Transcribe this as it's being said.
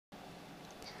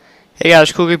Hey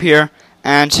guys, Cool Group here,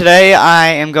 and today I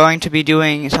am going to be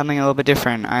doing something a little bit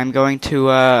different. I'm going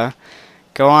to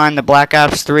go on the Black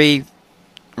Ops 3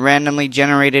 randomly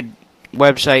generated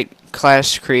website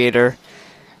class creator,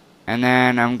 and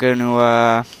then I'm going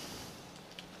to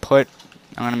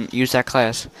use that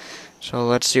class. So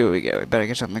let's see what we get. We better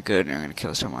get something good, and I'm going to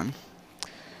kill someone.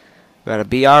 We got a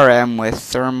BRM with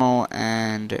thermal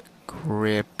and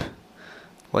grip.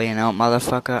 Well, you know,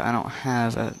 motherfucker, I don't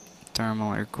have a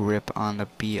thermal or grip on the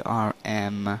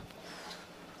BRM.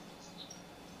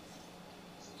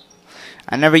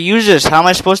 I never use this. How am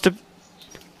I supposed to?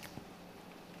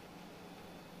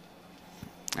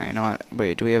 You know what?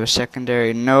 Wait, do we have a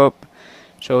secondary? Nope.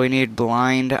 So we need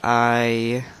blind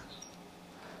eye.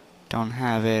 Don't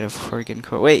have it. A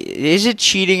freaking wait, is it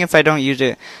cheating if I don't use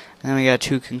it? And then we got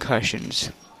 2 concussions.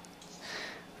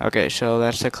 Okay, so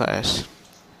that's the class.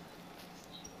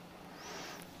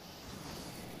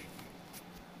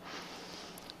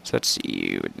 So let's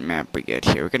see what map we get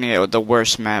here. We're gonna get the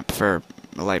worst map for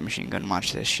a light machine gun.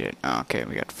 Watch this shit. Oh, okay,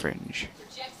 we got fringe.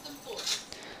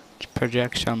 Let's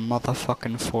project some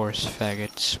motherfucking force,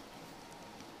 faggots.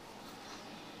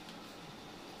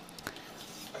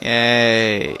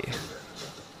 Yay.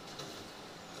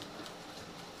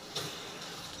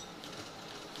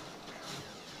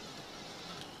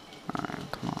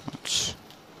 Alright, come on,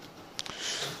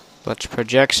 let's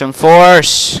project some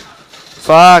force.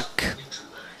 Fuck.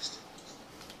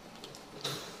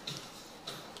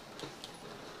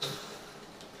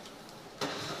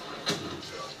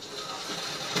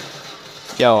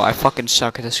 Yo, I fucking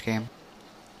suck at this game.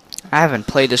 I haven't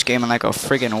played this game in like a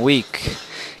friggin' week.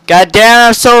 God damn,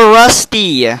 I'm so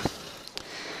rusty. I'm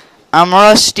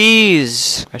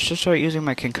rusties. I should start using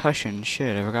my concussion.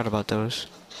 Shit, I forgot about those.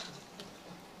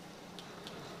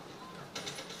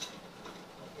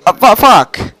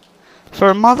 Fuck.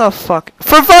 For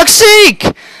fuck's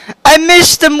sake! I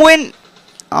missed them when.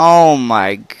 Oh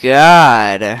my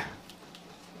god.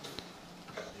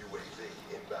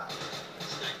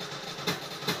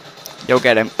 Yo,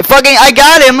 get him. Fucking, I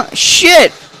got him!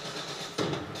 Shit!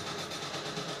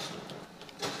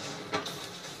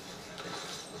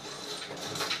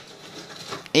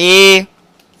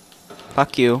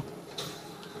 Fuck you.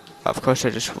 Of course I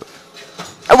just.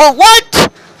 Well, what?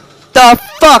 The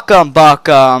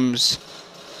buckums.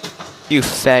 You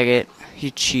faggot.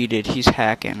 He cheated. He's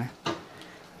hacking.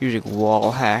 Using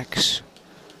wall hacks.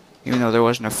 Even though there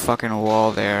wasn't a fucking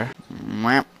wall there.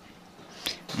 Mwah.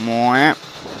 Mwah.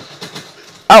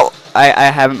 Oh, I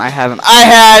have him. I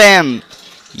had him.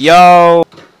 Yo.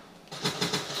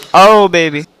 Oh,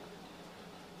 baby.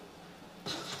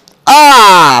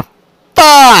 Ah,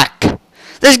 fuck.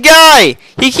 This guy,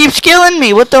 he keeps killing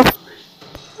me. What the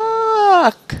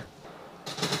fuck?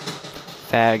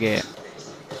 Faggot.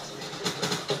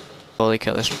 Holy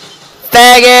kill this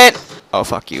faggot. Oh,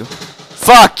 fuck you.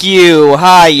 Fuck you.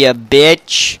 Hiya,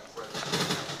 bitch.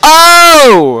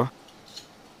 Oh!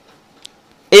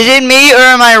 Is it me, or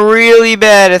am I really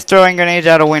bad at throwing grenades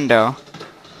out a window?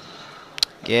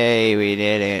 Yay, we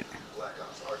did it.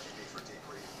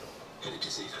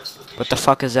 What the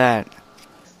fuck is that?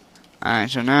 Alright,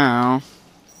 so now...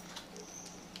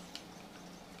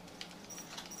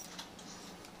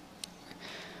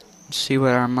 let's see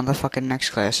what our motherfucking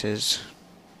next class is.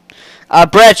 A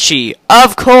Brecci!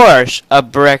 Of course! A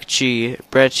Brecci.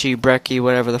 Brecci,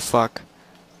 whatever the fuck.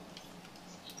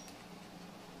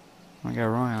 I got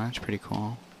Royal, that's pretty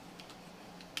cool.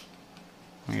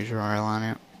 I'll use Royal on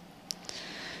it.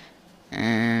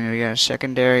 And we got a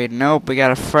secondary. Nope, we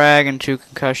got a frag and 2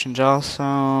 concussions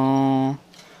also.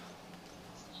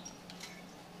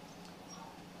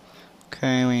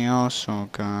 Okay, we also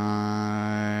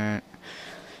got...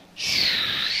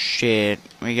 shit.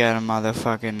 We got a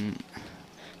motherfucking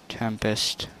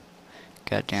Tempest.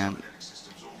 Goddamn.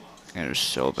 It was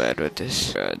so bad with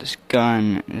this. This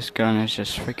gun is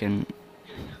just freaking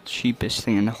cheapest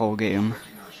thing in the whole game.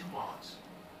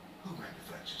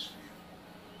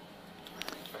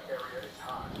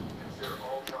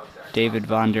 David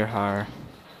von der Haar.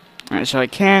 Alright, so I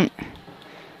can't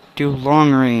do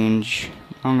long ranges,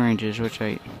 which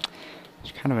it's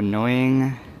kind of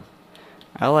annoying.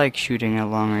 I like shooting at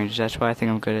long range. That's why I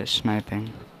think I'm good at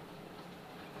sniping.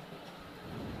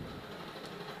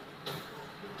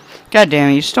 God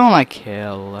damn it, you stole my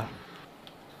kill.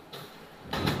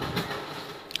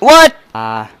 What?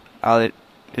 Oh,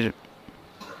 is it?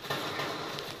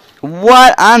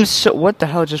 What? What the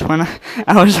hell just went on?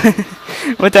 I was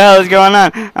what the hell is going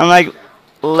on? I'm like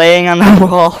laying on the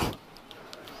wall.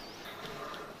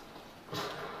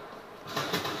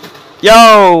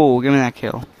 Yo, give me that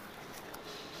kill.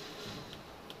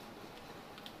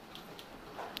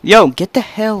 Yo, get the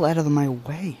hell out of my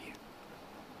way.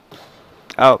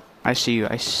 Oh, I see you.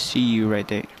 I see you right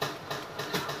there.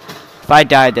 If I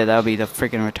died there, that would be the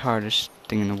freaking retardest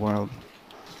thing in the world.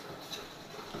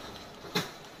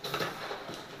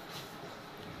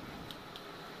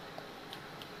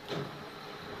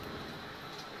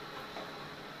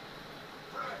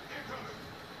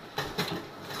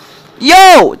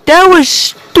 Yo, that was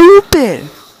stupid.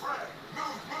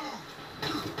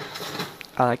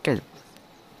 Oh, that guy's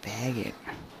bagging.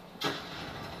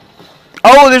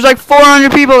 Oh, there's like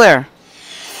 400 people there.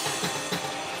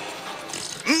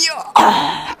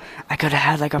 I could have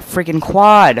had like a freaking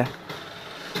quad.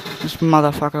 This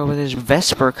motherfucker with his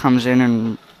Vesper comes in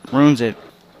and ruins it.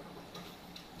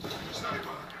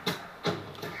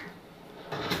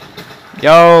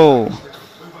 Yo,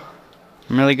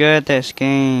 I'm really good at this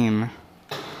game.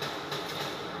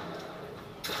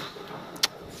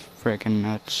 Freaking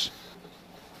nuts.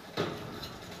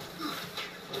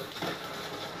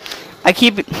 I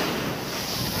keep it.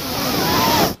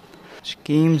 This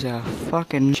game's a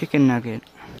fucking chicken nugget.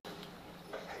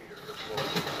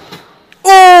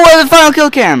 Oh, the final kill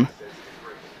cam.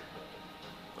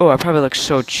 Oh, I probably look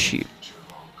so cheap.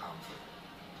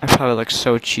 Look, I look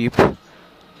so cheap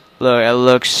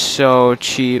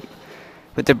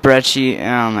with the breachy.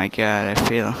 Oh my god,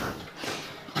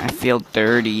 I feel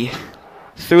dirty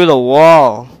through the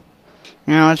wall.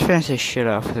 You know, let's finish this shit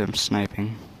off with him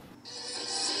sniping.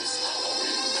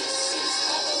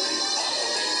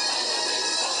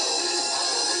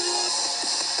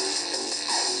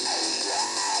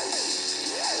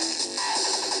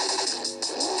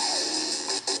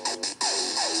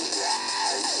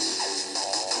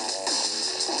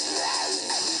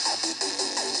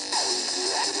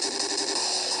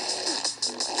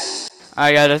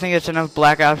 Alright guys, I think it's enough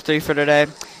Black Ops 3 for today.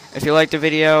 If you liked the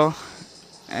video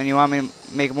and you want me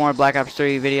to make more Black Ops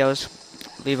 3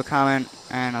 videos, leave a comment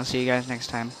and I'll see you guys next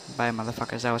time. Bye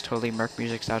motherfuckers, that was totally Merc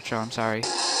Music's outro, I'm sorry.